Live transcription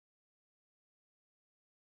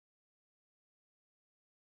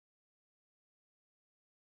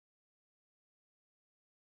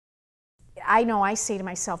I know I say to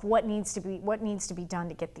myself, what needs to be done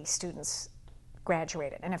to get these students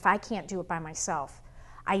graduated? And if I can't do it by myself,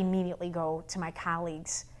 I immediately go to my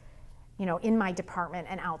colleagues, in my department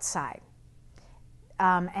and outside.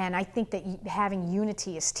 And I think that having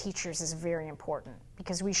unity as teachers is very important,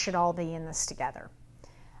 because we should all be in this together.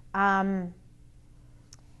 I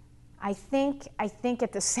think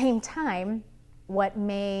at the same time, what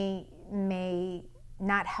may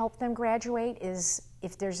not help them graduate is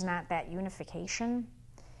if there's not that unification,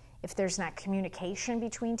 if there's not communication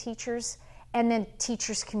between teachers, and then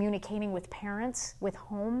teachers communicating with parents, with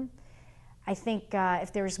home. I think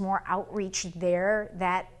if there's more outreach there,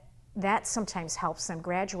 that sometimes helps them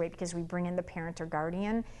graduate, because we bring in the parent or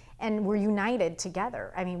guardian and we're united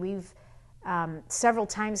together. I mean, we've several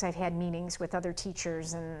times I've had meetings with other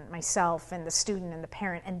teachers and myself and the student and the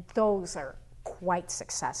parent, and those are quite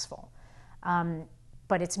successful.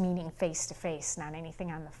 But it's meeting face to face, not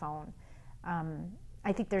anything on the phone.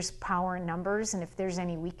 I think there's power in numbers, and if there's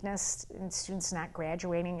any weakness in students not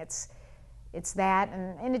graduating, it's that.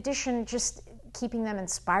 And in addition, just keeping them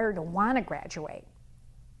inspired to want to graduate,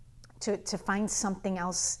 to find something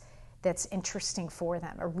else that's interesting for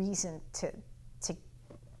them, a reason to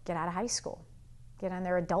get out of high school, get on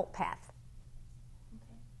their adult path.